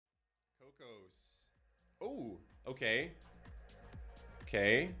COCOS. Oh, okay.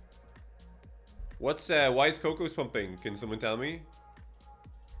 Okay. What's why is COCOS pumping? Can someone tell me?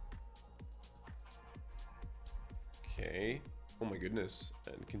 Okay. Oh my goodness.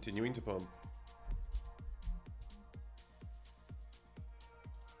 And continuing to pump.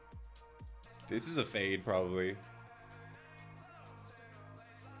 This is a fade, probably.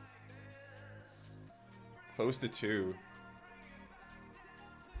 Close to 2.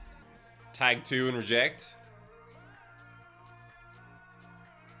 Tag 2 and reject.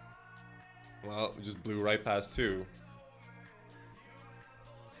 Well, we just blew right past 2.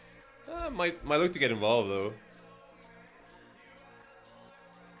 Might look to get involved though.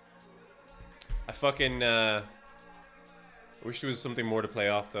 I fucking wish there was something more to play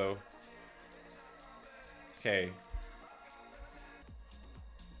off though. Okay.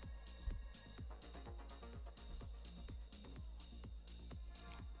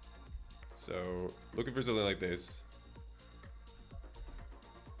 So, looking for something like this.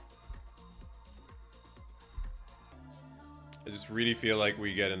 I just really feel like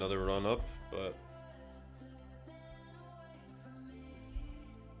we get another run up, but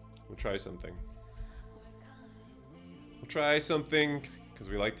we'll try something. We'll try something, because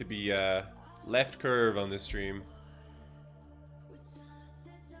we like to be left curve on this stream.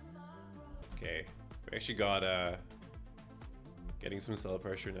 Okay, we actually got getting some sell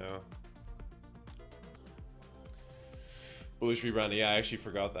pressure now. Bullish rebranding, yeah, I actually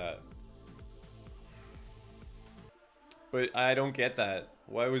forgot that. But I don't get that.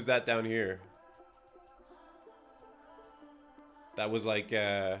 Why was that down here? That was like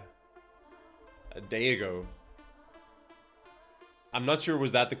a day ago. I'm not sure,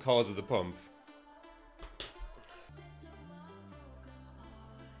 was that the cause of the pump?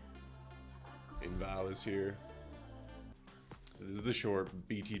 Inval is here. So this is the short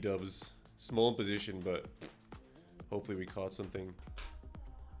BT dubs. Small in position, but hopefully we caught something.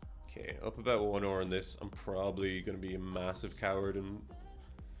 Okay, up about 1 hour on this. I'm probably going to be a massive coward and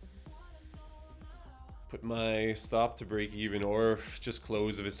put my stop to break even, or just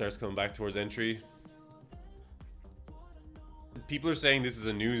close if it starts coming back towards entry. People are saying this is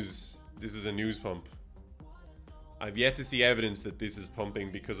a news pump. I've yet to see evidence that this is pumping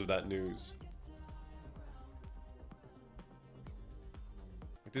because of that news.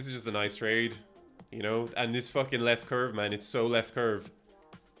 This is just a nice trade, you know? And this fucking left curve, man, it's so left curve.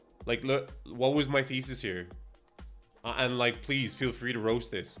 Like, look, what was my thesis here? And like, please feel free to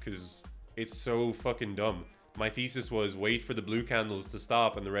roast this, because it's so fucking dumb. My thesis was wait for the blue candles to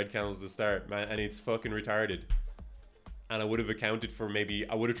stop and the red candles to start, man, and it's fucking retarded. And I would have accounted for maybe,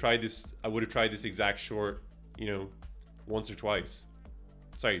 I would have tried this exact short, you know, once or twice.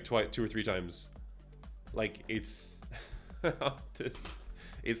 Sorry, 2 or 3 times. Like, it's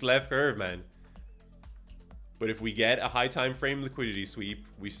it's left curve, man. But if we get a high time frame liquidity sweep,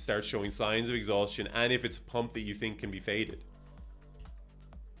 we start showing signs of exhaustion, and if it's a pump that you think can be faded,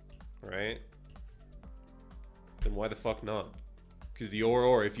 right? Then why the fuck not? Because the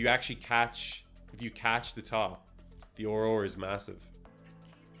OR, if you actually catch, if you catch the top, the OR is massive.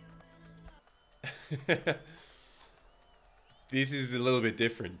 This is a little bit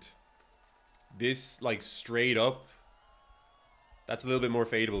different. This, like, straight up, that's a little bit more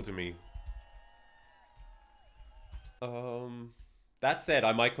fadeable to me. That said,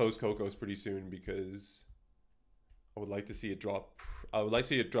 I might close COCOS pretty soon because I would like to see it drop. I would like to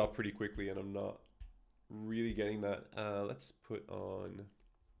see it drop pretty quickly, and I'm not really getting that. Let's put on.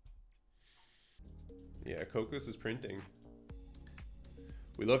 Yeah, COCOS is printing.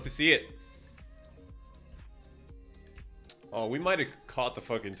 We love to see it. Oh, we might have caught the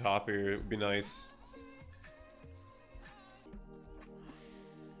fucking top here. It would be nice.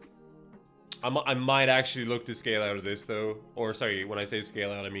 I might actually look to scale out of this though. Or sorry, when I say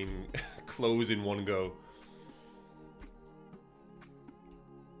scale out, I mean close in one go.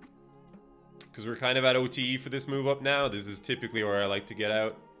 Because we're kind of at OTE for this move up now. This is typically where I like to get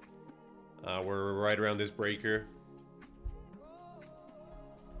out. We're right around this breaker.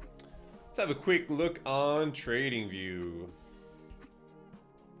 Let's have a quick look on TradingView.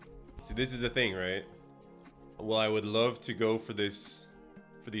 See, this is the thing, right? Well, I would love to go for this,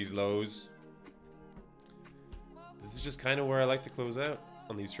 for these lows. This is just kind of where I like to close out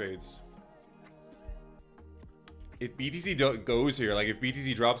on these trades. If BTC goes here, like if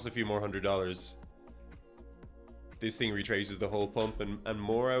BTC drops a few more $100, this thing retraces the whole pump and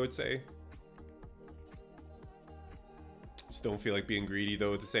more, I would say. Just don't feel like being greedy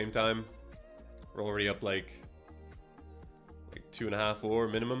though at the same time. We're already up like 2.5 or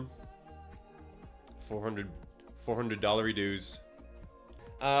minimum. $400 dues.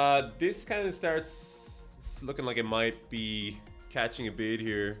 This kind of starts looking like it might be catching a bid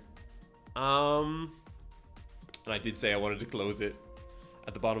here. And I did say I wanted to close it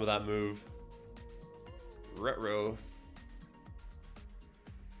at the bottom of that move. Retro.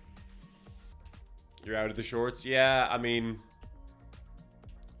 You're out of the shorts? Yeah, I mean,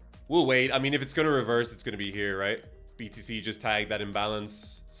 we'll wait. I mean, if it's going to reverse, it's going to be here, right? BTC just tagged that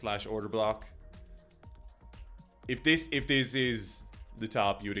imbalance / order block. If this is the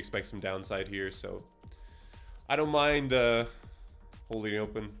top, you would expect some downside here, so I don't mind holding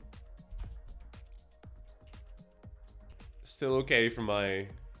open. Still okay for my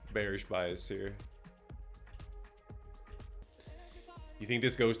bearish bias here. You think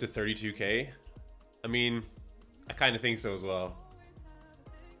this goes to 32K? I mean, I kind of think so as well.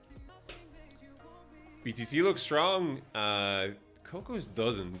 BTC looks strong. COCOS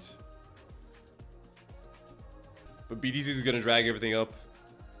doesn't. But BTC is going to drag everything up.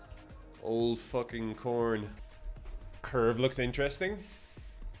 Old fucking corn. Curve looks interesting.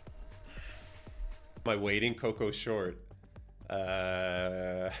 Am I waiting? COCOS short.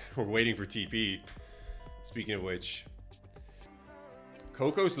 We're waiting for TP. Speaking of which.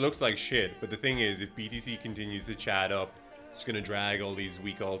 COCOS looks like shit, but the thing is, if BTC continues to chat up, it's going to drag all these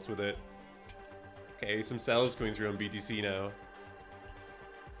weak alts with it. Okay, some sells going through on BTC now.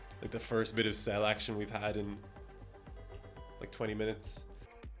 Like the first bit of sell action we've had in like 20 minutes.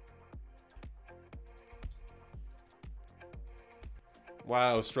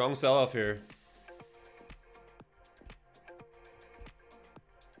 Wow, strong sell-off here.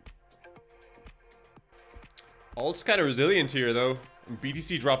 Alt's kind of resilient here though.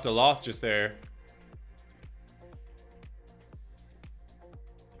 BTC dropped a lot just there.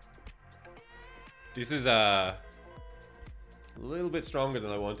 This is a little bit stronger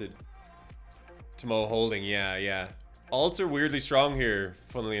than I wanted. Tomo holding, yeah. Alts are weirdly strong here,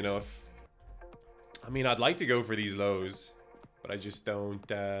 funnily enough. I mean, I'd like to go for these lows, but I just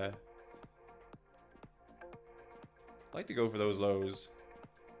don't like to go for those lows.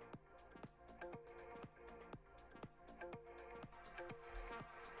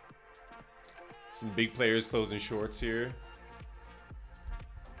 Some big players closing shorts here.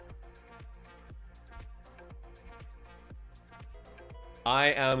 I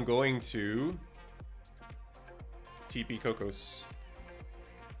am going to TP COCOS.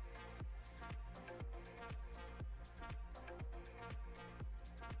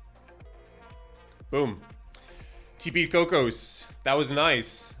 Boom. TP COCOS. That was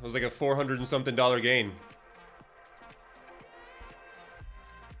nice. It was like a $400 and something gain.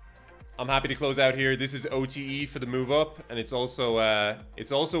 I'm happy to close out here. This is OTE for the move up, and it's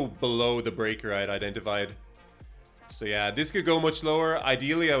also below the breaker I'd identified. So yeah, this could go much lower.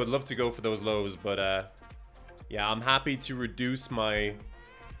 Ideally, I would love to go for those lows, but yeah, I'm happy to reduce my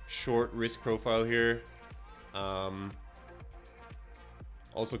short risk profile here. Also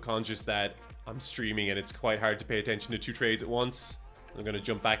conscious that I'm streaming and it's quite hard to pay attention to 2 trades at once. I'm gonna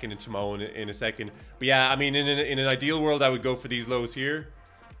jump back into Tomo in a second. But yeah, I mean, in an ideal world, I would go for these lows here.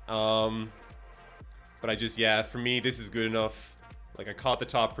 But I just, yeah, for me, this is good enough. Like, I caught the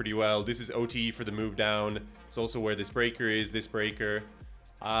top pretty well. This is OTE for the move down. It's also where this breaker is, this breaker.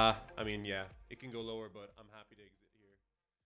 I mean, yeah, it can go lower, but I'm